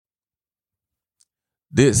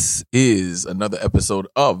This is another episode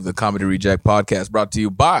of the Comedy Reject Podcast brought to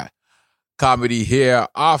you by Comedy Here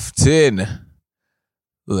Often.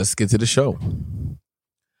 Let's get to the show.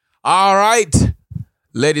 All right,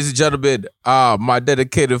 ladies and gentlemen, my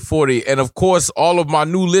dedicated 40, and of course, all of my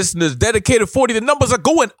new listeners, dedicated 40, the numbers are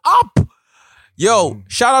going up. Yo,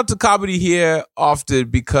 shout out to Comedy Here Often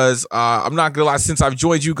because I'm not gonna lie, since I've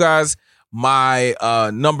joined you guys, my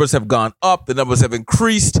numbers have gone up, the numbers have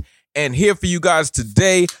increased. And here for you guys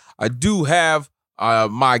today, I do have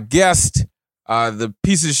my guest, the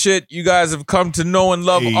piece of shit you guys have come to know and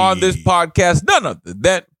love on this podcast, none other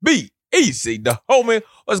than B-Easy, the homie.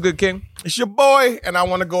 What's good, King? It's your boy, and I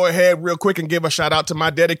want to go ahead real quick and give a shout out to my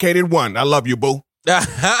dedicated one. I love you, boo. That's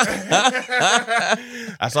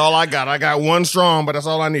all I got. I got one strong, but that's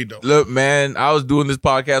all I need, though. Look, man, I was doing this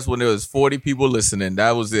podcast when there was 40 people listening.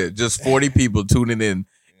 That was it. Just 40 people tuning in.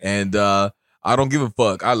 And I don't give a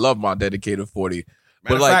fuck. I love my dedicated 40.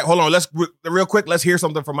 Matter of fact, hold on. Let's real quick. Let's hear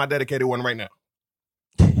something from my dedicated one right now.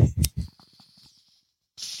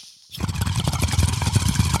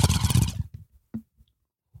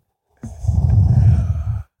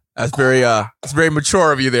 That's very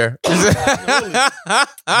mature of you there. But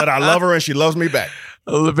I love her and she loves me back.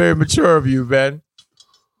 Very mature of you, man.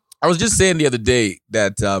 I was just saying the other day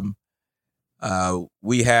that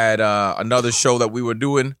we had another show that we were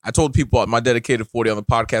doing. I told people at my dedicated 40 on the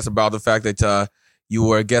podcast about the fact that you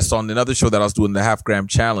were a guest on another show that I was doing, the Half Gram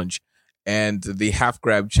Challenge. And the Half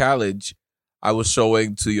Gram Challenge, I was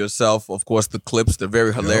showing to yourself, of course, the clips. They're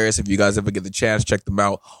very hilarious. If you guys ever get the chance, check them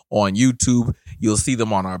out on YouTube. You'll see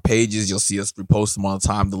them on our pages. You'll see us repost them all the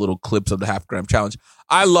time, the little clips of the Half Gram Challenge.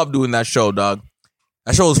 I love doing that show, dog.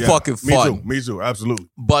 That show was fucking fun. Me too, absolutely.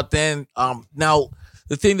 But then, now,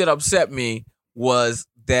 the thing that upset me was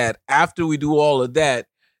that after we do all of that,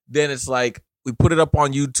 then it's like we put it up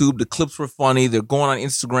on YouTube. The clips were funny. They're going on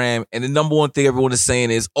Instagram. And the number one thing everyone is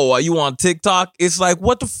saying is, oh, are you on TikTok? It's like,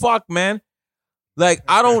 what the fuck, man? Like,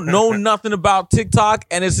 I don't know nothing about TikTok.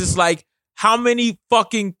 And it's just like, how many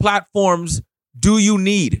fucking platforms do you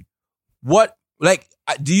need? What, like,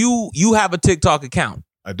 do you have a TikTok account?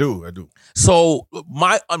 I do. So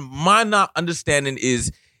my not understanding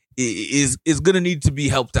is going to need to be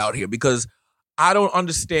helped out here because I don't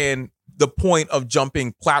understand the point of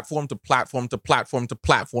jumping platform to platform to platform to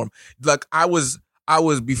platform. Like I was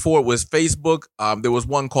before it was Facebook. There was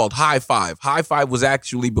one called High Five. High Five was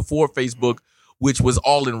actually before Facebook, which was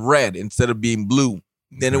all in red instead of being blue.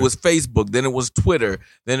 Then it was Facebook. Then it was Twitter.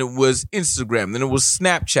 Then it was Instagram. Then it was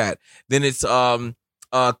Snapchat. Then it's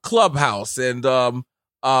Clubhouse and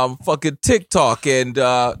fucking TikTok and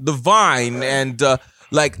the Vine and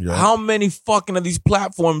how many fucking of these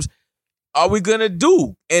platforms are we gonna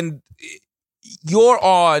do? And you're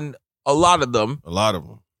on a lot of them.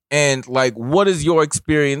 And like, what is your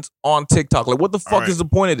experience on TikTok? Like, what the fuck is the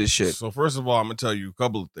point of this shit? So first of all, I'm gonna tell you a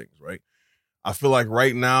couple of things, right? I feel like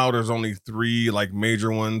right now there's only 3 like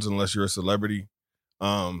major ones, unless you're a celebrity.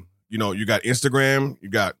 You got Instagram, you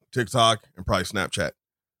got TikTok, and probably Snapchat,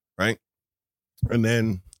 right? And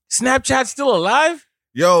then Snapchat's still alive?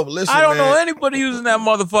 Yo, listen, I don't know anybody using that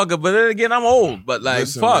motherfucker, but then again, I'm old. But like,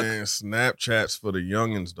 fuck. Man, Snapchat's for the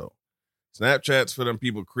youngins, though. Snapchat's for them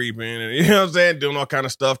people creeping and, you know what I'm saying, doing all kind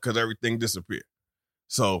of stuff because everything disappeared.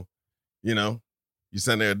 So, you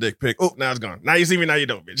send her a dick pic. Oh, now it's gone. Now you see me, now you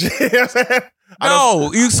don't, bitch. You know what I'm saying?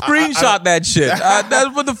 No, you screenshot that shit.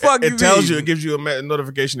 That's what the fuck it tells you. It gives you a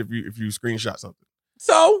notification if you screenshot something.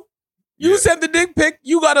 So? You sent the dick pic,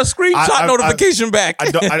 you got a screenshot notification back.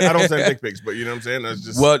 I don't send dick pics, but you know what I'm saying? That's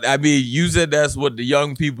just. Well, I mean, you said that's what the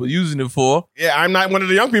young people using it for. Yeah, I'm not one of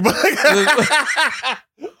the young people. What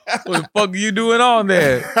the fuck are you doing on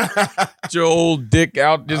there? Get your old dick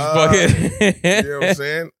out, just fucking. You know what I'm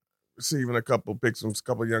saying? Receiving a couple pics from a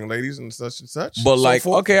couple young ladies and such and such. But like,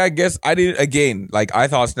 okay, I guess I didn't. Again, like I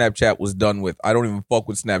thought Snapchat was done with. I don't even fuck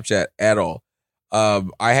with Snapchat at all. I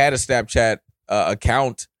had a Snapchat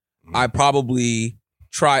account. I probably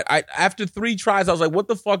tried. After 3 tries, I was like, "What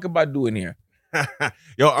the fuck am I doing here?"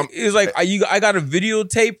 Yo, it's like I got to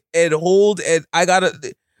videotape and hold, and I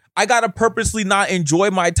gotta purposely not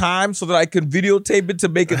enjoy my time so that I can videotape it to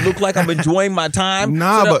make it look like I'm enjoying my time.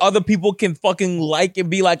 So that other people can fucking like and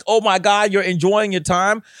be like, "Oh my god, you're enjoying your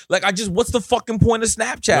time." Like, what's the fucking point of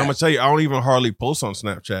Snapchat? I'm gonna tell you, I don't even hardly post on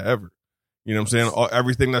Snapchat ever. You know what I'm saying?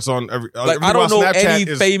 Everything that's on I don't know any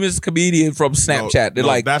famous comedian from Snapchat. They're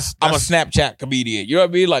like, I'm a Snapchat comedian. You know what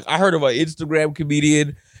I mean? Like, I heard of an Instagram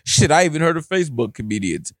comedian. Shit, I even heard of Facebook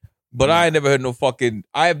comedians. But I ain't never heard no fucking.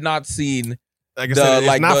 I have not seen like I said,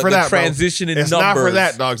 it's not for that, transition bro. in It's numbers. not for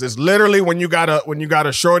that, dogs. It's literally when you got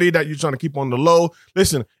a shorty that you're trying to keep on the low.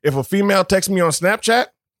 Listen, if a female texts me on Snapchat,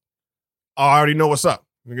 I already know what's up.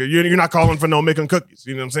 You're not calling for no making cookies.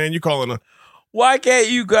 You know what I'm saying? You calling a. Why can't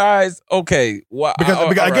you guys? Okay,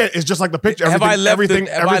 because again, right. it's just like the picture. Have I left everything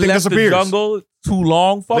disappears. the jungle too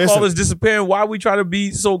long? Fuck Listen. all this disappearing. Why are we trying to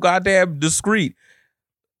be so goddamn discreet?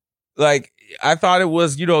 Like, I thought it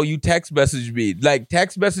was, you text message me. Like,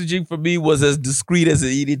 text messaging for me was as discreet as it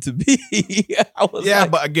needed to be.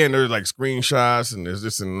 But again, there's like screenshots and there's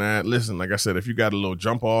this and that. Listen, like I said, if you got a little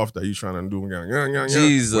jump off that you trying to do,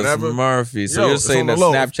 Jesus whatever. Murphy. So you're saying that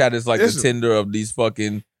Snapchat is like the Tinder of these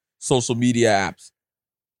fucking social media apps.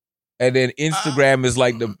 And then Instagram is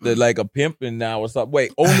like the like a pimping now or something.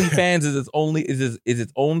 Wait, OnlyFans is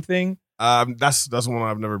its own thing? That's one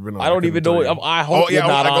I've never been on. I don't even know. I hope you're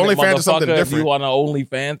not on OnlyFans it, is something motherfucker. different. If you want an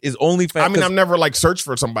OnlyFans, is OnlyFans? I mean, I've never like searched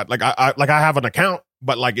for somebody. Like I have an account,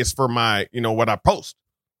 but like it's for my, what I post.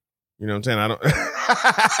 You know what I'm saying? I don't.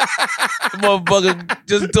 Motherfucker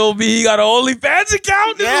just told me he got an OnlyFans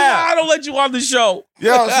account. Yeah, I don't let you on the show.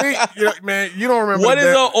 Yo, see, man, you don't remember what is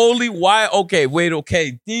the only? Why? Okay, wait.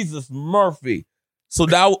 Okay, Jesus Murphy. So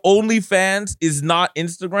now OnlyFans is not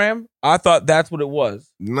Instagram? I thought that's what it was.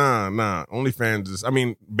 Nah. OnlyFans is, I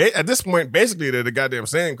mean, at this point, basically they're the goddamn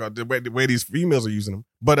saying called the way these females are using them.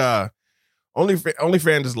 But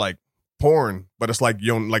OnlyFans is like porn, but it's like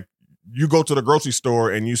you go to the grocery store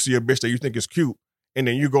and you see a bitch that you think is cute, and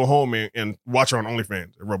then you go home and watch her on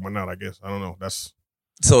OnlyFans. It rubbed one out, I guess. I don't know.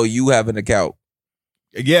 So you have an account?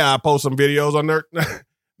 Yeah, I post some videos on there.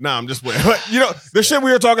 Nah, I'm just playing. The shit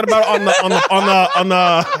we were talking about on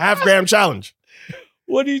the half gram challenge.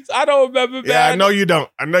 I don't remember, man. Yeah, I know you don't.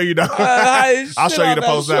 I'll show you the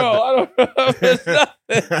post after. I don't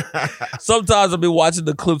remember. Sometimes I'll be watching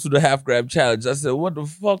the clips of the half gram challenge. I said, what the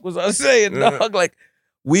fuck was I saying, dog? Like,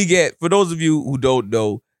 for those of you who don't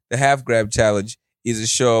know, the half gram challenge is a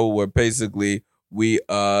show where basically we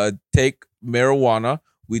take marijuana,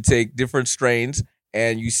 we take different strains,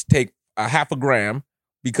 and you take a half a gram.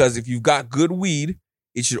 Because if you've got good weed,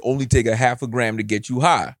 it should only take a half a gram to get you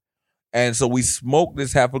high. And so we smoke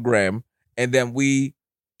this half a gram, and then we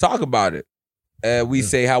talk about it. We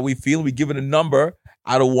say how we feel. We give it a number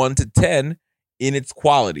out of 1 to 10 in its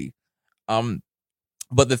quality.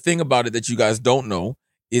 But the thing about it that you guys don't know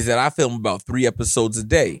is that I film about 3 episodes a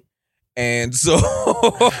day. And so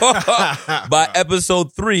by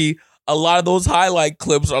episode 3, a lot of those highlight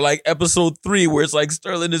clips are like episode 3, where it's like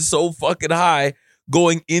Sterling is so fucking high.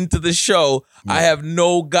 Going into the show, I have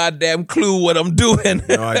no goddamn clue what I'm doing.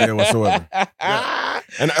 No idea whatsoever. Yeah.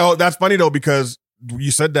 And that's funny though, because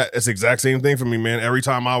you said that it's the exact same thing for me, man. Every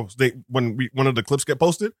time when one of the clips get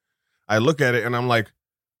posted, I look at it and I'm like,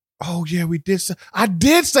 oh yeah, I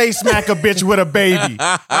did say smack a bitch with a baby.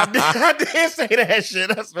 I did say that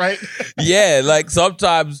shit. That's right. Yeah, like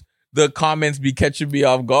sometimes the comments be catching me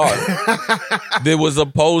off guard. There was a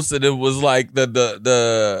post and it was like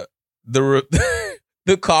the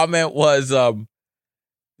comment was,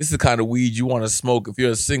 this is the kind of weed you want to smoke if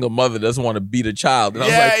you're a single mother that doesn't want to beat a child. And I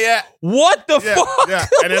was like, what the fuck? Yeah.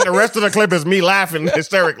 And then the rest of the clip is me laughing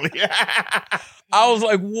hysterically. I was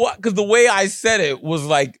like, what? Because the way I said it was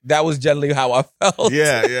like, that was generally how I felt.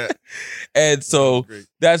 Yeah. And so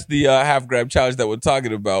that's the half gram challenge that we're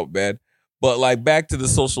talking about, man. But like back to the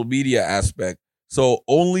social media aspect. So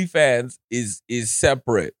OnlyFans is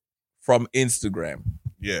separate from Instagram.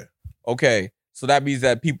 Yeah. Okay. So that means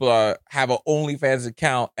that people have an OnlyFans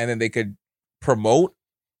account and then they could promote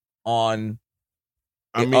on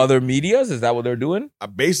other medias. Is that what they're doing?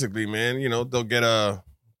 Basically, man, they'll get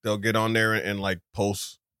on there and like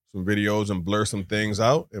post some videos and blur some things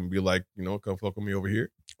out and be like, come fuck with me over here.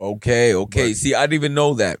 Okay. But, see, I didn't even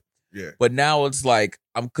know that. Yeah. But now it's like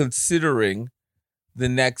I'm considering the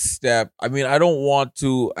next step. I mean, I don't want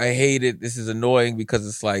to. I hate it. This is annoying because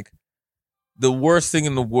it's like, the worst thing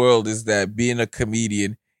in the world is that being a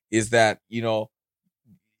comedian is that, you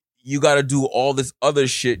got to do all this other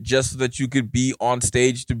shit just so that you could be on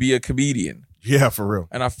stage to be a comedian. Yeah, for real.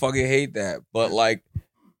 And I fucking hate that. But like,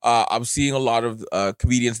 I'm seeing a lot of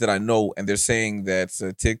comedians that I know, and they're saying that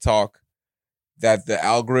TikTok, that the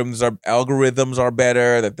algorithms are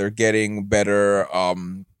better, that they're getting better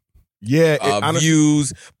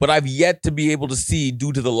views. But I've yet to be able to see,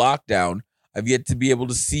 due to the lockdown, I've yet to be able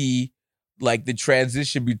to see like the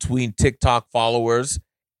transition between TikTok followers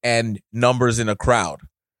and numbers in a crowd.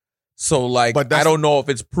 So like, I don't know if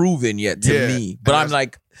it's proven yet to me, but I'm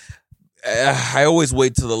like, I always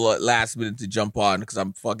wait till the last minute to jump on because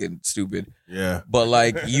I'm fucking stupid. Yeah. But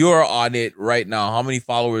like you're on it right now. How many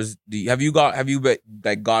followers have you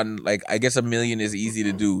gotten like I guess 1 million is easy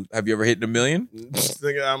to do. Have you ever hit 1 million?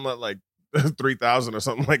 I'm at like 3,000 or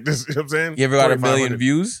something like this. You know what I'm saying? You ever got 1 million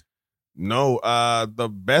views? No. The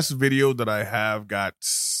best video that I have got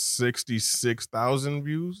 66,000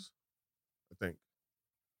 views, I think.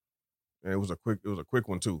 And it was a quick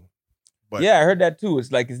one too. But yeah, I heard that too. It's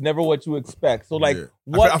like it's never what you expect. So like,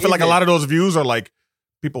 what I feel like a lot of those views are like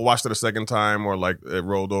people watched it a second time or like it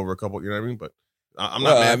rolled over a couple. You know what I mean? But I'm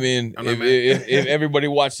not. Well, I mean, if everybody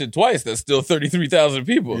watched it twice, that's still 33,000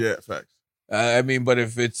 people. Yeah, facts. I mean, but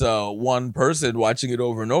if it's one person watching it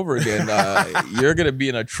over and over again, you're gonna be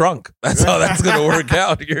in a trunk. That's how that's gonna work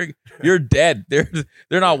out. You're dead. They're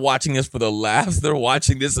not watching this for the laughs. They're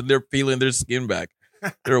watching this and they're feeling their skin back.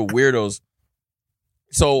 They're weirdos.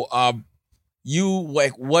 So, you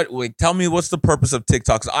like what? Wait, tell me what's the purpose of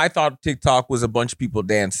TikTok? 'Cause I thought TikTok was a bunch of people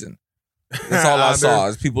dancing. That's all I saw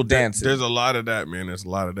is people dancing. There's a lot of that, man. There's a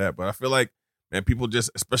lot of that, but I feel like, man, people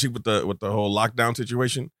just, especially with the whole lockdown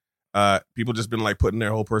situation, people just been like putting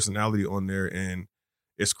their whole personality on there, and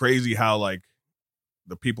it's crazy how like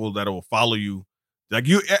the people that will follow you, like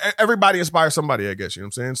everybody inspires somebody, I guess. You know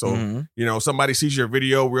what I'm saying? So you know, somebody sees your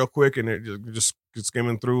video real quick and it just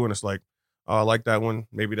skimming through, and it's like, oh, I like that one.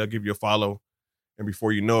 Maybe they'll give you a follow. And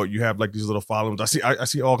before you know it, you have like these little followings. I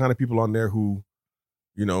see all kind of people on there who,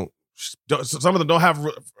 you know, some of them don't have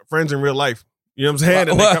friends in real life. You know what I'm saying?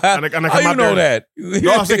 And they come how out you know there. that?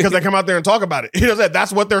 No, I'm saying because they come out there and talk about it. You know what I'm saying?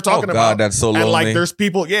 That's what they're talking about. That's so lonely. And like, there's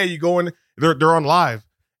people. Yeah, you go in. They're on live,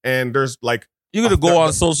 and there's like you're gonna go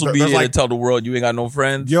on social media and tell the world you ain't got no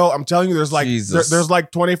friends. Yo, I'm telling you, there's like there's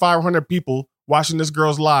like 2,500 people watching this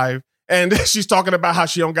girl's live, and she's talking about how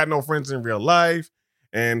she don't got no friends in real life.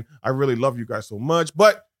 And I really love you guys so much.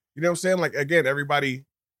 But, you know what I'm saying? Like, again, everybody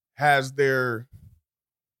has their,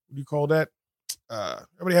 what do you call that?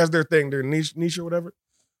 Everybody has their thing, their niche or whatever.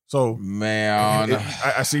 So, man,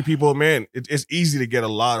 I see people, man, it's easy to get a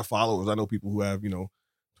lot of followers. I know people who have, you know,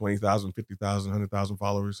 20,000, 50,000, 100,000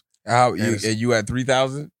 followers. You had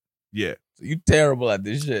 3,000? Yeah. So you terrible at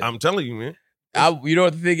this shit. I'm telling you, man. You know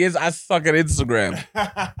what the thing is? I suck at Instagram.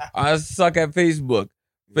 I suck at Facebook.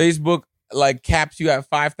 Facebook, like, caps you at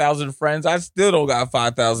 5,000 friends. I still don't got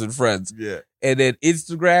 5,000 friends. Yeah. And then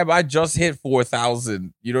Instagram, I just hit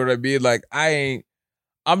 4,000. You know what I mean? Like,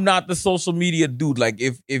 I'm not the social media dude. Like,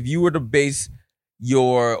 if you were to base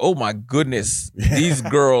your, oh my goodness, these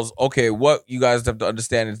girls, okay, what you guys have to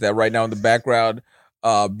understand is that right now in the background,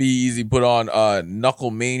 Be Easy put on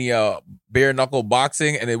Knuckle Mania bare knuckle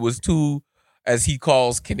boxing, and it was two, as he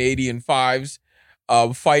calls, Canadian fives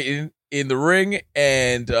fighting in the ring,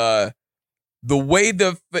 and the way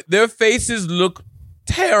their faces look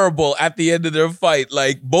terrible at the end of their fight.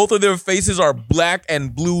 Like, both of their faces are black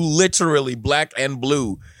and blue, literally black and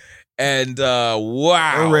blue. And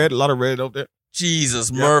wow. Red, a lot of red out there.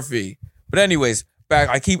 Jesus, Murphy. But anyways, back,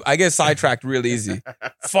 I get sidetracked real easy.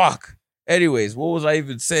 Fuck. Anyways, what was I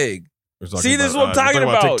even saying? See, this is what I'm talking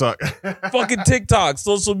about. TikTok. Fucking TikTok,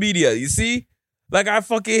 social media. You see? Like, I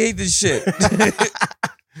fucking hate this shit.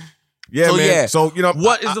 Yeah, so, man. Yeah. So, you know,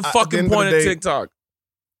 what is the fucking point of TikTok?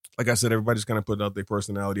 Like I said, everybody's kind of putting out their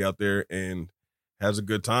personality out there and has a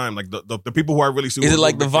good time. Like the people who are really super. Is it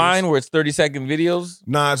like the Vine where it's 30-second videos?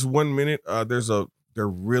 Nah, it's 1 minute. They're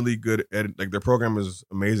really good at like their program is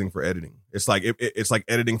amazing for editing. It's like it's like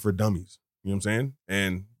editing for dummies. You know what I'm saying?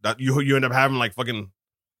 And that you end up having like fucking,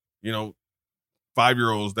 you know,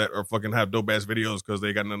 5-year-olds that are fucking have dope ass videos because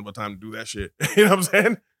they got nothing but time to do that shit. You know what I'm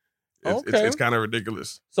saying? It's kind of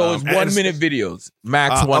ridiculous. So it's 1 minute videos,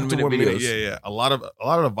 max 1 minute videos. Yeah. A lot of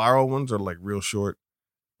the viral ones are like real short.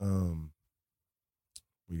 Yeah,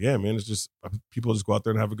 man, it's just people just go out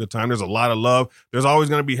there and have a good time. There's a lot of love. There's always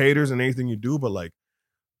gonna be haters in anything you do, but like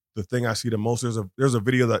the thing I see the most, there's a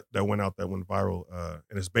video that went out that went viral,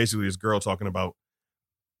 and it's basically this girl talking about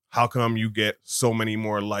how come you get so many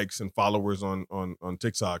more likes and followers on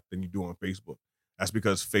TikTok than you do on Facebook. That's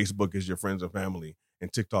because Facebook is your friends and family.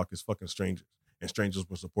 And TikTok is fucking strangers. And strangers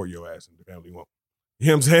will support your ass and the family won't. You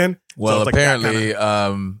know what I'm saying? Well, so apparently,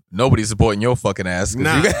 nobody's supporting your fucking ass.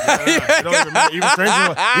 Nah, it don't even matter.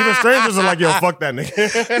 Even strangers are like, yo, fuck that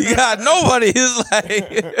nigga. You got nobody is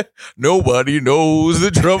like, nobody knows the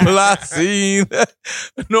trouble I've seen.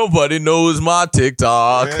 Nobody knows my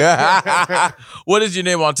TikTok. What is your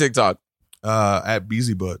name on TikTok? At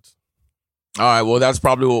Beezy Buds. All right, well, that's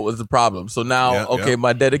probably what was the problem. So now,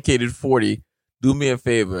 my dedicated 40, do me a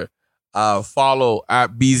favor. Follow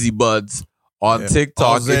at Beezy Buds on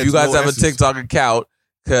TikTok. If you guys have a TikTok account,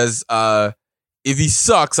 because If he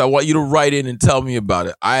sucks, I want you to write in and tell me about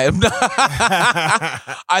it. I am not.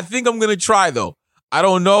 I think I'm gonna try though. I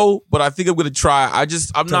don't know, but I think I'm gonna try. I'm telling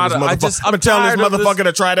this motherfucker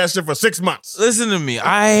to try that shit for 6 months. Listen to me.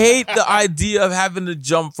 I hate the idea of having to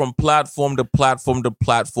jump from platform to platform to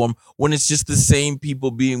platform when it's just the same people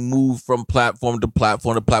being moved from platform to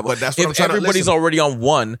platform to platform. But that's what I'm if trying to everybody's listen. already on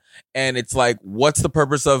one, and it's like, what's the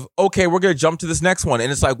purpose of? Okay, we're gonna jump to this next one, and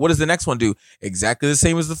it's like, what does the next one do? Exactly the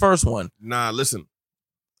same as the first one. Nah, listen.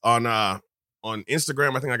 On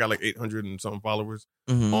Instagram, I think I got like 800 and something followers.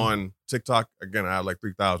 Mhm. On TikTok, again, I have like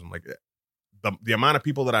 3,000. Like the amount of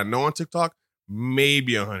people that I know on TikTok,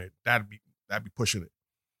 maybe 100. That'd be pushing it.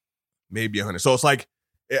 Maybe 100. So it's like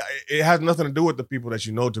it has nothing to do with the people that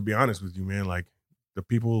you know. To be honest with you, man, like the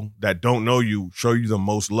people that don't know you show you the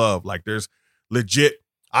most love. Like there's legit.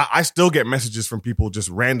 I still get messages from people just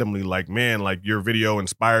randomly, like, man, like your video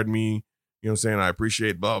inspired me. You know what I'm saying? I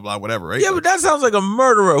appreciate blah, blah, whatever, right? Yeah, but that sounds like a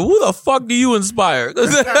murderer. Who the fuck do you inspire?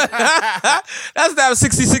 That's that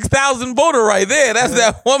 66,000 voter right there. That's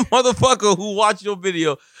that one motherfucker who watched your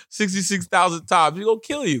video 66,000 times. He gonna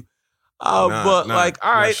kill you. All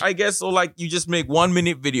right, I guess so. Like, you just make 1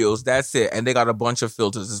 minute videos. That's it, and they got a bunch of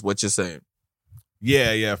filters. Is what you're saying?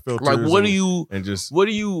 Yeah, filters. Like, what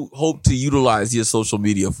do you hope to utilize your social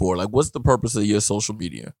media for? Like, what's the purpose of your social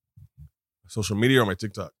media? Social media or my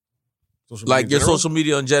TikTok? Like your social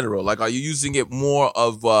media in general. Like, are you using it more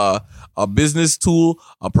of a business tool,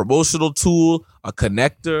 a promotional tool, a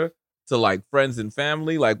connector to like friends and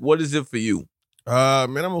family? Like, what is it for you?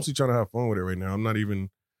 Man, I'm mostly trying to have fun with it right now. I'm not even.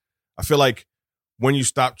 I feel like when you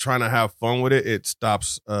stop trying to have fun with it, it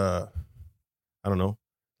stops. I don't know.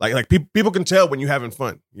 Like people can tell when you're having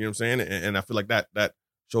fun. You know what I'm saying? And I feel like that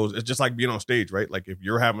shows. It's just like being on stage, right? Like if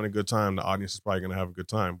you're having a good time, the audience is probably gonna have a good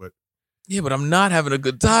time. But yeah, but I'm not having a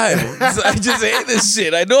good time. I just hate this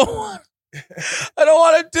shit. I don't want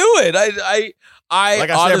to do it. I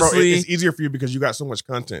like I honestly, said, bro, it's easier for you because you got so much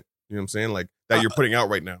content. You know what I'm saying? Like that you're putting out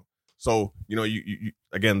right now. So you know, you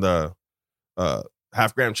again the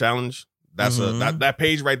half gram challenge. That's that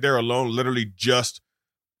page right there alone, literally just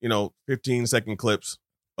 15-second clips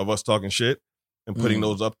of us talking shit and putting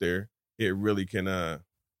those up there. It really can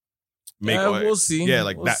make. We'll see. Yeah,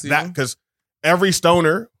 like we'll that see. because every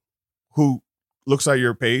stoner who looks at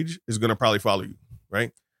your page is going to probably follow you,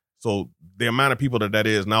 right? So the amount of people that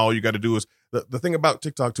is, now all you got to do is, the thing about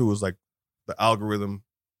TikTok too is like the algorithm,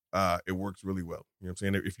 it works really well. You know what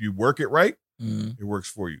I'm saying? If you work it right, it works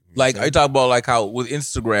for you. Like I talk about like how with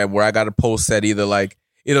Instagram where I got to post at either like,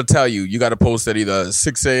 it'll tell you got to post at either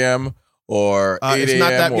 6 a.m. or 8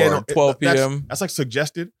 a.m. or 12 p.m. That's like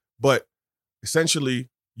suggested, but essentially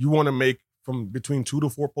you want to make from between 2 to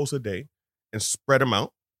 4 posts a day and spread them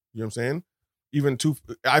out. You know what I'm saying? Even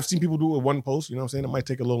I've seen people do it with one post, you know what I'm saying? It might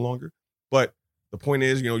take a little longer. But the point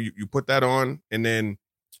is, you put that on and then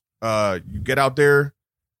you get out there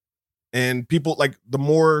and people like the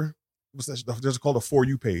more, there's called a For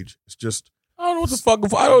You page. It's just. I don't know what the fuck,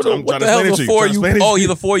 I don't know what the hell is a For You. Oh, you're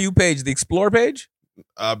the For You page, the Explore page?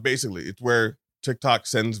 Basically, it's where TikTok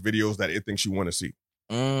sends videos that it thinks you want to see.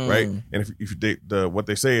 Right? And if you what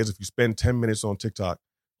they say is if you spend 10 minutes on TikTok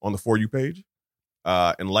on the For You page,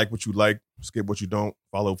 and like what you like, skip what you don't,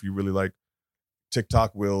 follow if you really like,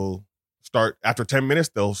 TikTok will start, after 10 minutes,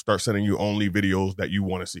 they'll start sending you only videos that you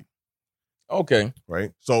want to see. Okay.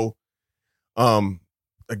 Right? So,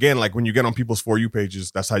 again, like when you get on people's For You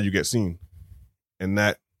pages, that's how you get seen. And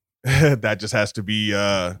that that just has to be,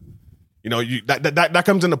 that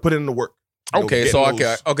comes into putting in the work. Okay,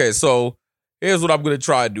 so here's what I'm going to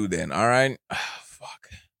try to do then, all right? Fuck.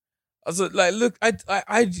 So, like, look,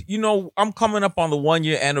 I'm coming up on the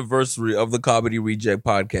 1-year anniversary of the Comedy Reject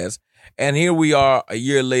podcast. And here we are a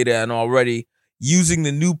year later and already using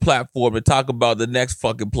the new platform to talk about the next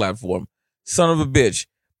fucking platform. Son of a bitch.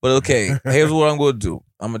 But okay, here's what I'm going to do.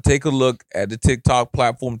 I'm going to take a look at the TikTok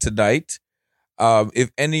platform tonight.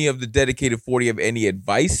 If any of the dedicated 40 have any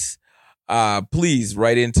advice, please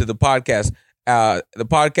write into the podcast. The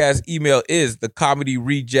podcast email is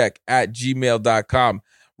thecomedyreject@gmail.com.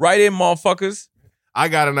 Write in, motherfuckers. I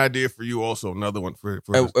got an idea for you also. Another one for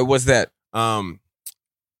what's that?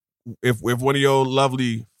 If one of your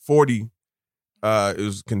lovely 40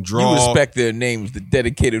 can draw. You respect their names, the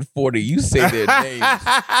dedicated 40. You say their names.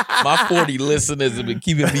 My 40 listeners have been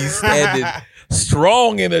keeping me standing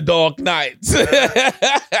strong in the dark nights.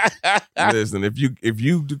 Listen, if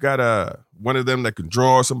you got one of them that can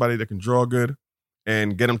draw, somebody that can draw good,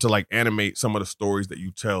 and get them to like animate some of the stories that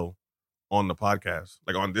you tell on the podcast,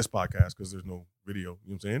 like on this podcast, because there's no video. You know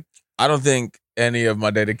what I'm saying? I don't think any of my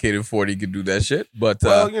dedicated 40 could do that shit. But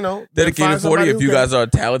Well, you know, dedicated 40, if you guys are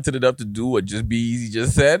talented enough to do what Just Be Easy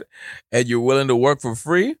just said, and you're willing to work for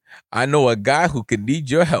free, I know a guy who could need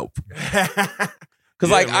your help. Because, Yeah,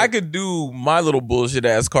 like, man. I could do my little bullshit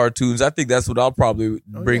ass cartoons. I think that's what I'll probably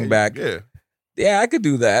bring back. Yeah, I could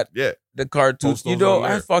do that. Yeah. The cartoons. Post You those know, on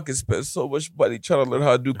there. I fucking spent so much money trying to learn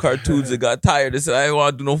how to do cartoons and got tired and said, I don't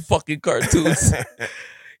want to do no fucking cartoons.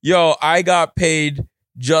 Yo, I got paid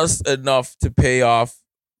just enough to pay off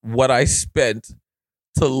what I spent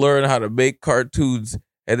to learn how to make cartoons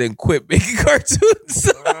and then quit making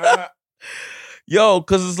cartoons. Yo,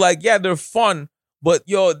 because it's like, yeah, they're fun, but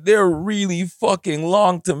yo, they're really fucking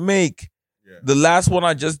long to make. Yeah. The last one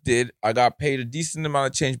I just did, I got paid a decent amount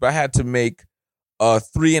of change, but I had to make a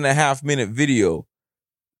 3.5 minute video.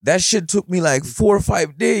 That shit took me like 4 or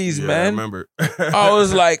 5 days, Yeah, man. I remember. I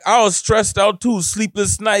was stressed out too,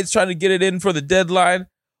 sleepless nights trying to get it in for the deadline.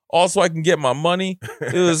 Also, I can get my money.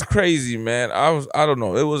 It was crazy, man. I don't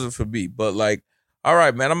know. It wasn't for me, but like, all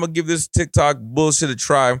right, man, I'm gonna give this TikTok bullshit a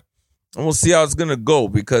try, and we'll see how it's gonna go.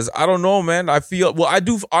 Because I don't know, man. I feel I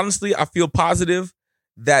feel positive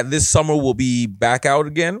that this summer will be back out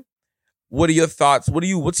again. What are your thoughts?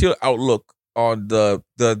 What's your outlook on the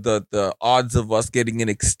odds of us getting an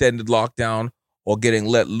extended lockdown or getting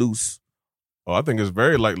let loose? Oh, I think it's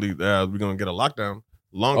very likely that we're gonna get a lockdown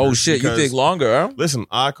longer. Oh shit, you think longer, huh? Listen,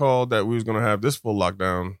 I called that we was gonna have this full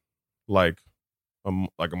lockdown like a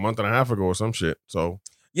month and a half ago or some shit. So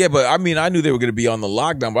Yeah, but I mean, I knew they were gonna be on the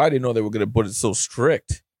lockdown, but I didn't know they were gonna put it so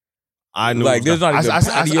strict. I knew Like, there's not even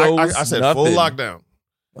patios, I said nothing. full lockdown.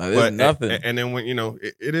 Like, there's nothing. And then when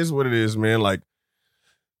it is what it is, man. Like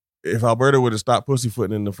if Alberta would have stopped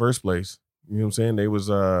pussyfooting in the first place, you know what I'm saying? They was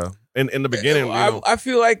in the beginning. I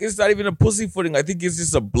feel like it's not even a pussyfooting. I think it's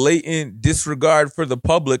just a blatant disregard for the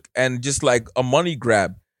public and just like a money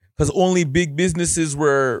grab. Because only big businesses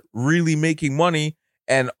were really making money,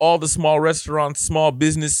 and all the small restaurants, small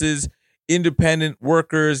businesses, independent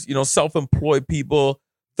workers, self-employed people,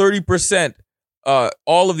 30%.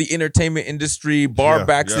 All of the entertainment industry, bar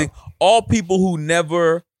backs, all people who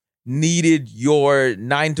never needed your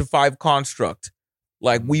 9-to-5 construct.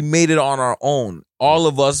 Like, we made it on our own. All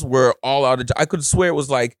of us were all out of job. I could swear it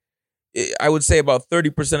was like, I would say about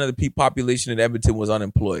 30% of the population in Edmonton was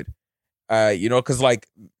unemployed. Because like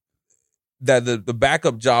that the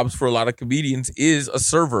backup jobs for a lot of comedians is a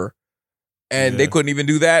server, and they couldn't even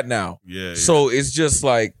do that now. So it's just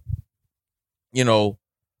like,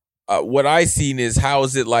 what I seen is, how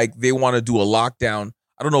is it like they want to do a lockdown?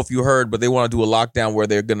 I don't know if you heard, but they want to do a lockdown where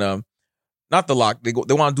they're gonna they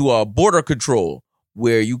want to do a border control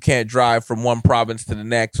where you can't drive from one province to the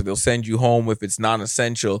next, or they'll send you home if it's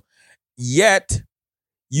non-essential. Yet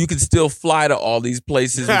you can still fly to all these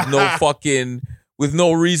places with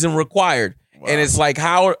no reason required. Wow. And it's like,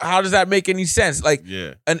 how does that make any sense? Like,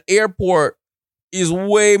 an airport is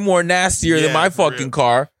way more nastier than my fucking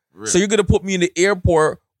car. So you're gonna put me in the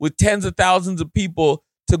airport with tens of thousands of people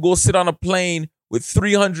to go sit on a plane with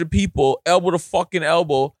 300 people, elbow to fucking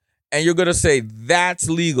elbow, and you're gonna say that's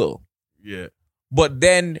legal. Yeah. But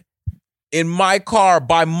then in my car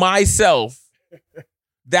by myself,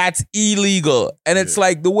 that's illegal. And it's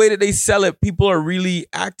like the way that they sell it, people are really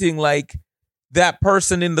acting like that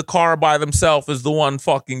person in the car by themselves is the one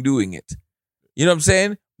fucking doing it. You know what I'm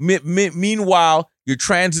saying? Meanwhile, your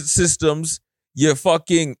transit systems, your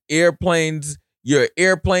fucking airplanes,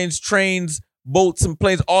 trains, boats and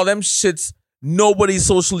planes, all them shits, nobody's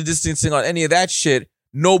socially distancing on any of that shit.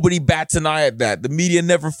 Nobody bats an eye at that. The media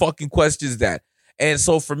never fucking questions that. And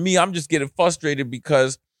so for me, I'm just getting frustrated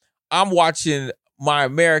because I'm watching my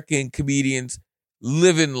American comedians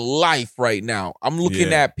living life right now. I'm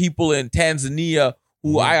looking at people in Tanzania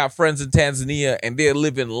who I have friends in Tanzania, and they're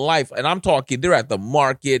living life. And I'm talking, they're at the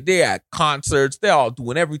market, they're at concerts, they're all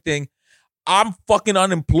doing everything. I'm fucking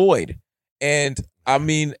unemployed. And I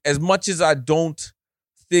mean, as much as I don't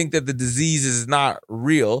think that the disease is not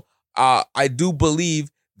real, I do believe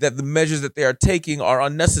that the measures that they are taking are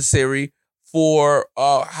unnecessary for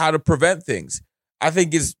how to prevent things. I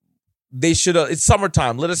think it's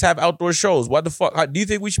summertime. Let us have outdoor shows. What the fuck? Do you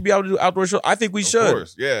think we should be able to do outdoor shows? I think we should. Of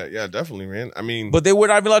course. Yeah, definitely, man. I mean, but we're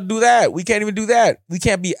not even allowed to do that. We can't even do that. We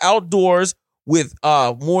can't be outdoors with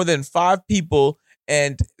more than 5 people,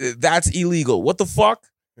 and that's illegal. What the fuck?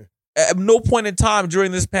 At no point in time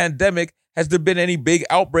during this pandemic has there been any big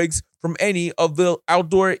outbreaks from any of the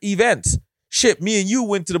outdoor events. Shit, me and you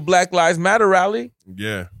went to the Black Lives Matter rally.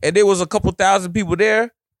 Yeah. And there was a couple thousand people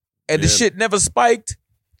there, and the shit never spiked.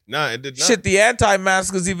 Nah, it did not. Shit, the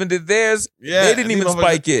anti-maskers even did theirs. Yeah, they didn't even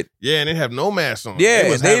spike it. Yeah, and they have no mask on.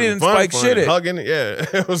 Yeah, they didn't spike shit it. Hugging it. Yeah,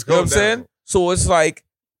 it was You know going what I'm saying? So it's like,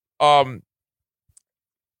 I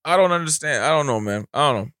don't understand. I don't know, man.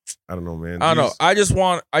 I don't know, man. I don't know. I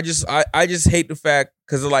just hate the fact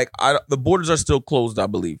because like the borders are still closed, I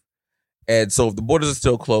believe, and so if the borders are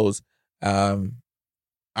still closed,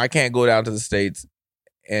 I can't go down to the States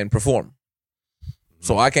and perform.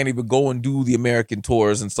 So I can't even go and do the American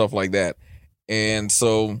tours and stuff like that. And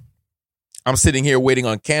so I'm sitting here waiting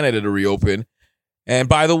on Canada to reopen. And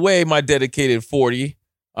by the way, my dedicated 40,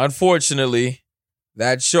 unfortunately,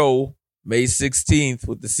 that show, May 16th,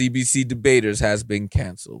 with the CBC debaters has been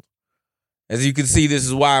canceled. As you can see, this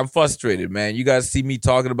is why I'm frustrated, man. You guys see me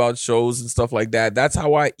talking about shows and stuff like that. That's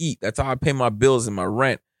how I eat. That's how I pay my bills and my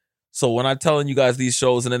rent. So when I'm telling you guys these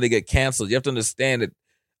shows and then they get canceled, you have to understand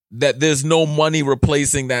that there's no money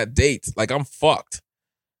replacing that date. Like, I'm fucked.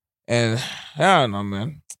 And I don't know,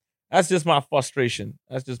 man. That's just my frustration.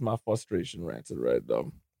 Ranted right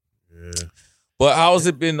now. Yeah. But how has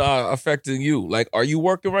it been affecting you? Like, are you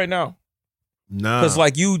working right now? Nah. Because,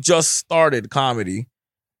 like, you just started comedy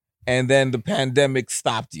and then the pandemic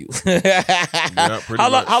stopped you. Yeah, pretty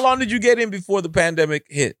much. How long did you get in before the pandemic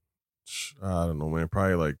hit? I don't know, man.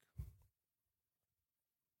 Probably like,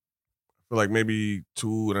 I feel like maybe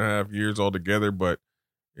 2.5 years altogether, but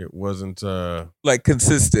it wasn't like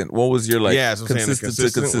consistent. What was your like? Yeah, so consistent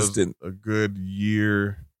to consistent. Was a good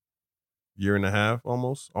year and a half,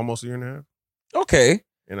 almost a year and a half. Okay,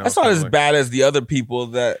 that's not as bad as the other people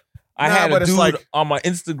that I had a dude on my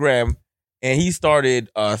Instagram, and he started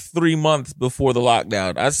 3 months before the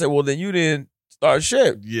lockdown. I said, well, then you didn't start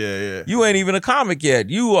shit. Yeah. You ain't even a comic yet.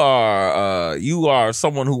 You are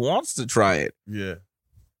someone who wants to try it. Yeah.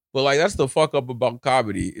 But like, that's the fuck up about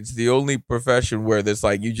comedy. It's the only profession where there's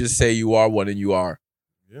like, you just say you are one and you are.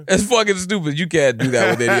 Yeah. It's fucking stupid. You can't do that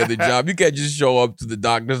with any other job. You can't just show up to the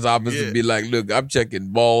doctor's office and be like, look, I'm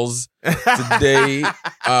checking balls today.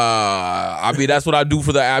 I mean, that's what I do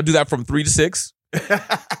I do that from 3 to 6.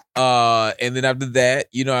 And then after that,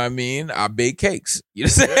 you know what I mean? I bake cakes. You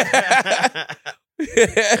know what I'm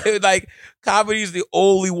saying? Like, comedy is the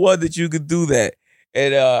only one that you could do that.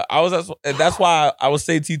 And and that's why I was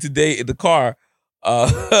saying to you today in the car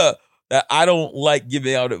that I don't like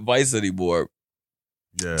giving out advice anymore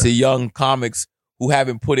to young comics who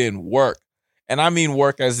haven't put in work. And I mean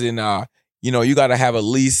work as in, you got to have at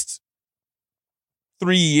least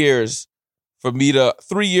 3 years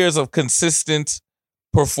 3 years of consistent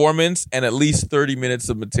performance and at least 30 minutes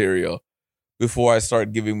of material before I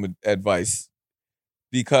start giving advice.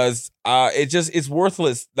 Because it's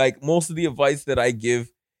worthless. Like, most of the advice that I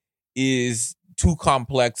give is too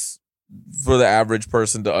complex for the average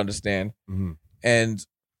person to understand. Mm-hmm. And,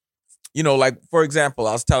 like, for example,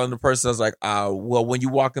 I was telling the person, I was like, well, when you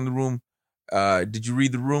walk in the room, did you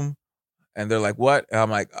read the room? And they're like, what? And I'm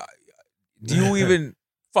like, do you even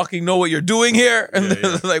fucking know what you're doing here? And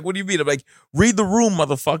they're like, what do you mean? I'm like, read the room,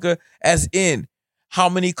 motherfucker. As in, how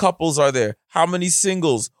many couples are there? How many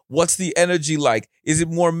singles? What's the energy like? Is it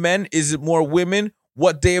more men? Is it more women?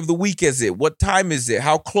 What day of the week is it? What time is it?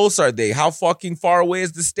 How close are they? How fucking far away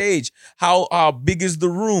is the stage? How big is the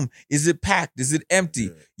room? Is it packed? Is it empty?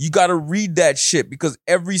 Yeah. You got to read that shit because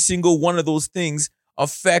every single one of those things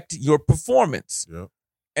affect your performance. Yeah.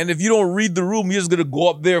 And if you don't read the room, you're just going to go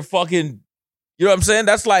up there fucking, you know what I'm saying?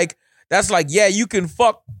 That's like, yeah, you can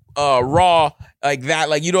fuck raw like that.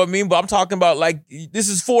 Like, you know what I mean? But I'm talking about like, this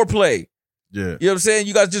is foreplay. Yeah. You know what I'm saying?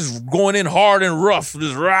 You guys just going in hard and rough.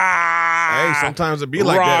 Just rah. Hey, sometimes it be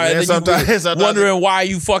like that, man. Sometimes wondering why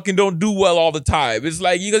you fucking don't do well all the time. It's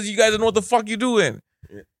like, you guys don't know what the fuck you're doing.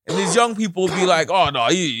 Yeah. And these young people be like, oh, no,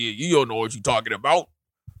 you don't know what you're talking about.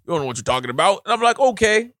 You don't know what you're talking about. And I'm like,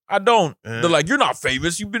 okay, I don't. Yeah. They're like, you're not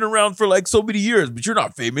famous. You've been around for like so many years, but you're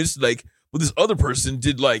not famous. Like, well, this other person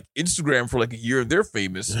did like Instagram for like a year and they're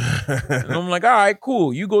famous. And I'm like, all right,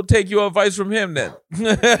 cool. You go take your advice from him then.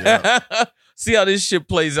 Yeah. See how this shit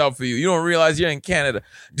plays out for you. You don't realize you're in Canada.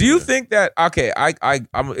 Do you think that, okay,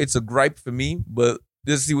 I'm it's a gripe for me, but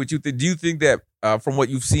let's see what you think. Do you think that from what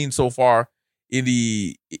you've seen so far in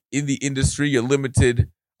the industry, your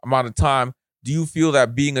limited amount of time, do you feel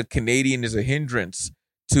that being a Canadian is a hindrance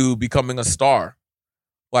to becoming a star?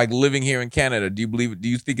 Like living here in Canada, do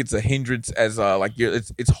you think it's a hindrance as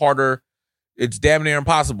it's harder, it's damn near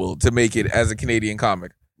impossible to make it as a Canadian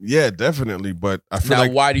comic? Yeah, definitely. But I feel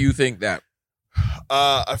like, why do you think that?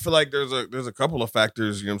 I feel like there's a couple of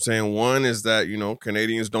factors, you know what I'm saying? One is that,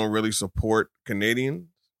 Canadians don't really support Canadian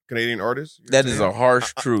artists. That is a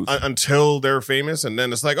harsh truth. Until they're famous, and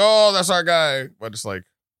then it's like, oh, that's our guy. But it's like,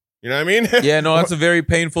 You know what I mean? Yeah, no, that's a very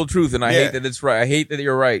painful truth, and I hate that it's right. I hate that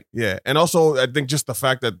you're right. Yeah, and also I think just the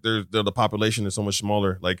fact that the population is so much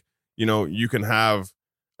smaller. Like, you know, you can have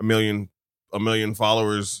a million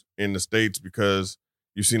followers in the States because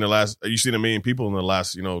you've seen a million people in the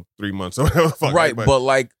last 3 months or whatever. Right, but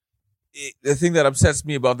like the thing that upsets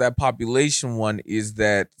me about that population one is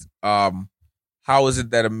that how is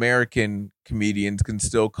it that American comedians can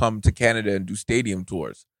still come to Canada and do stadium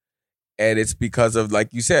tours? And it's because of,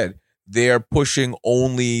 like you said, they're pushing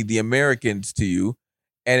only the Americans to you.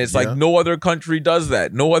 And it's like no other country does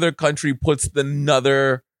that. No other country puts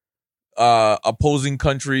another opposing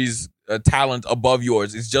country's talent above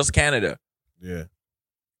yours. It's just Canada. Yeah.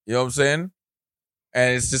 You know what I'm saying?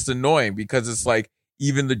 And it's just annoying because it's like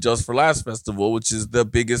even the Just for Laughs Festival, which is the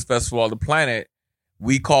biggest festival on the planet,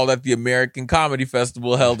 we call that the American Comedy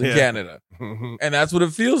Festival held in Canada. And that's what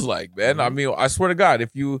it feels like, man. I mean, I swear to God,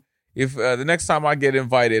 if the next time I get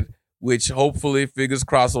invited, which hopefully, fingers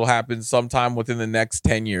crossed, will happen sometime within the next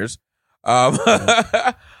 10 years,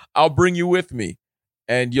 I'll bring you with me,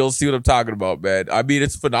 and you'll see what I'm talking about, man. I mean,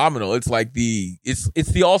 it's phenomenal. It's like it's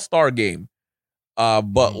the All-Star game,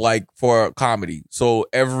 but like for comedy. So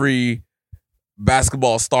every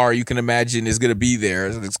basketball star you can imagine is going to be there.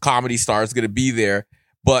 This comedy star is going to be there,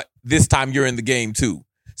 but this time you're in the game too.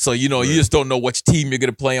 So, you just don't know which team you're going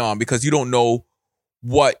to play on because you don't know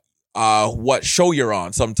what show you're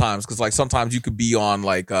on sometimes. Because like sometimes you could be on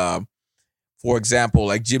like, for example,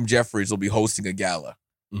 like Jim Jeffries will be hosting a gala.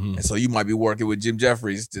 Mm-hmm. And so you might be working with Jim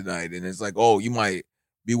Jeffries tonight. And it's like, oh, you might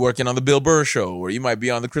be working on the Bill Burr show or you might be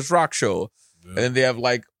on the Chris Rock show. Yeah. And then they have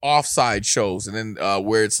like offside shows. And then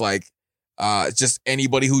where it's like, it's just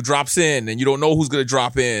anybody who drops in and you don't know who's going to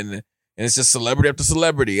drop in. And it's just celebrity after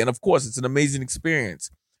celebrity. And of course, it's an amazing experience.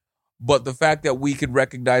 But the fact that we can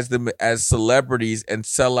recognize them as celebrities and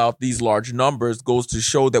sell out these large numbers goes to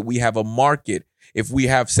show that we have a market. If we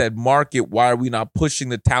have said market, why are we not pushing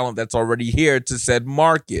the talent that's already here to said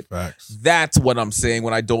market? Facts. That's what I'm saying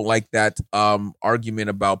when I don't like that argument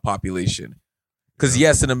about population. Because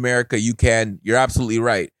yes, in America, you're absolutely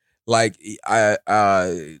right. Like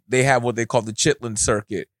they have what they call the Chitlin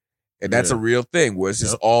circuit. And that's a real thing where it's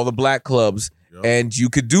just all the black clubs. Yep. And you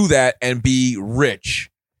could do that and be rich.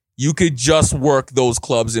 You could just work those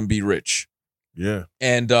clubs and be rich. Yeah.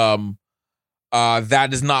 And that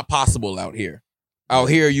is not possible out here. Out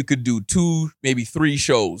here, you could do 2, maybe 3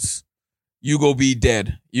 shows. You go be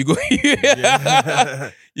dead. You go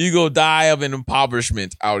you go die of an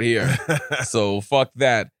impoverishment out here. So fuck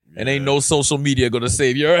that. And ain't no social media going to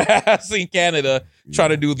save your ass in Canada trying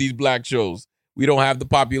to do these black shows. We don't have the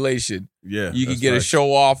population. Yeah. You can get a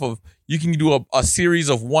show off of, you can do a series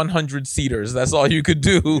of 100 seaters. That's all you could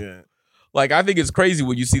do. Yeah. Like, I think it's crazy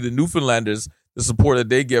when you see the Newfoundlanders, the support that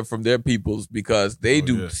they get from their peoples because they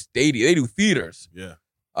do they do theaters. Yeah.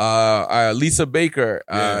 Lisa Baker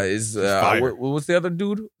is, what's the other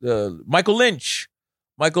dude? Michael Lynch.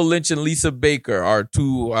 Michael Lynch and Lisa Baker are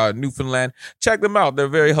 2 Newfoundland. Check them out. They're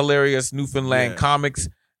very hilarious Newfoundland comics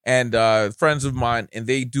and friends of mine. And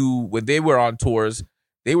when they were on tours,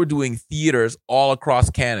 they were doing theaters all across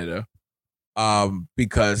Canada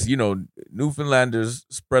because, Newfoundlanders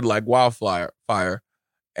spread like wildfire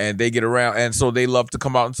and they get around. And so they love to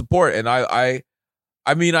come out and support. And I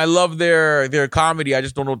mean, I love their comedy. I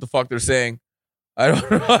just don't know what the fuck they're saying. I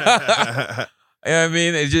don't know. You know what I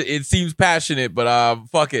mean? It seems passionate, but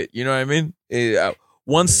fuck it. You know what I mean?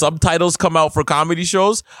 Once subtitles come out for comedy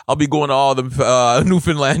shows, I'll be going to all the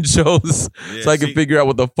Newfoundland shows so I can figure out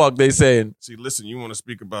what the fuck they saying. See, listen, you want to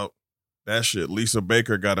speak about that shit. Lisa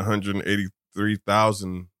Baker got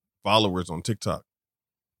 183,000 followers on TikTok.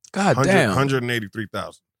 God damn.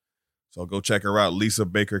 183,000. So go check her out, Lisa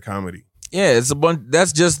Baker Comedy. Yeah, it's a bunch.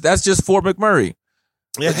 That's just Fort McMurray.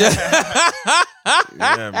 Yeah,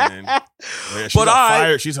 man.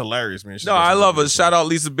 Yeah, she's hilarious, man. I love her. Shout out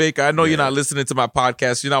Lisa Baker. I know you're not listening to my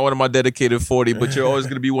podcast. You're not one of my dedicated 40, but you're always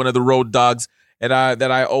going to be one of the road dogs that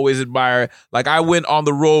I always admire. Like I went on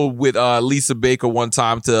the road with Lisa Baker one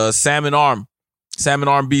time to Salmon Arm,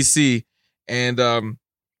 BC, and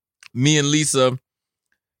me and Lisa,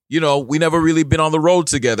 we never really been on the road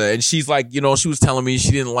together. And she's like, she was telling me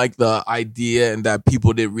she didn't like the idea and that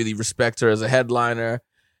people didn't really respect her as a headliner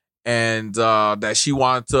and that she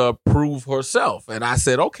wanted to prove herself. And I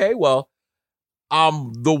said, okay, well,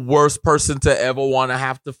 I'm the worst person to ever want to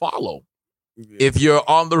have to follow. Yeah. If you're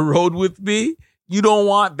on the road with me, you don't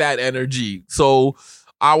want that energy. So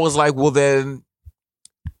I was like, well, then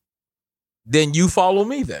you follow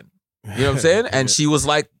me then. You know what I'm saying? And she was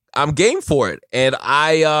like, I'm game for it. And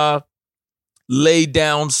I laid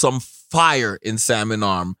down some fire in Salmon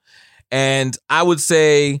Arm. And I would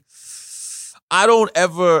say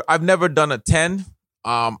I've never done a 10.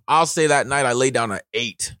 I'll say that night I laid down an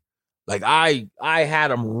 8. Like I had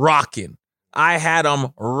them rocking.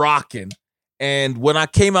 And when I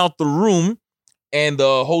came out the room and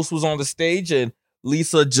the host was on the stage and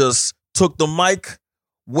Lisa just took the mic,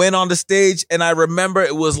 went on the stage, and I remember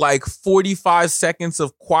it was like 45 seconds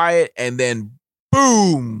of quiet and then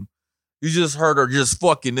boom. You just heard her just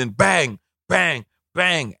fucking then bang, bang,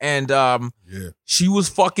 bang. And she was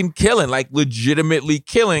fucking killing, like legitimately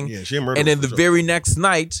killing. Yeah, she murdered. And then the very next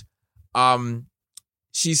night,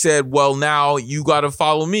 she said, well, now you got to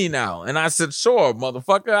follow me now. And I said, sure,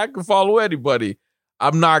 motherfucker, I can follow anybody.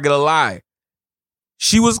 I'm not going to lie.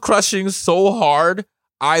 She was crushing so hard.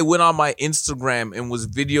 I went on my Instagram and was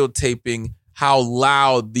videotaping how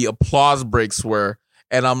loud the applause breaks were.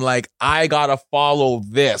 And I'm like, I got to follow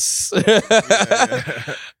this. But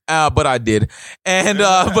I did. And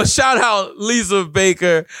but shout out Lisa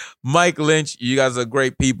Baker, Mike Lynch. You guys are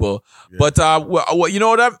great people. Yeah. But you know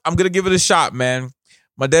what? I'm going to give it a shot, man.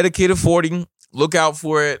 My Dedicated 40, look out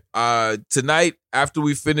for it. Tonight, after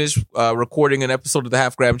we finish recording an episode of the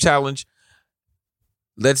Half Gram Challenge,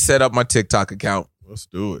 let's set up my TikTok account. Let's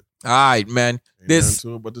do it. All right, man. Ain't this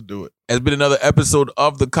to it but to do it. Has been another episode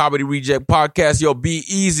of the Comedy Reject Podcast. Yo, be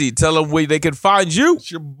easy. Tell them where they can find you.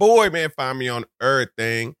 It's your boy, man. Find me on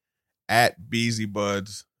everything at Beezy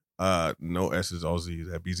Buds. No S's, all Z's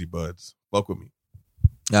at Beezy Buds. Fuck with me.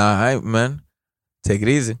 All right, man. Take it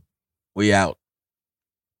easy. We out.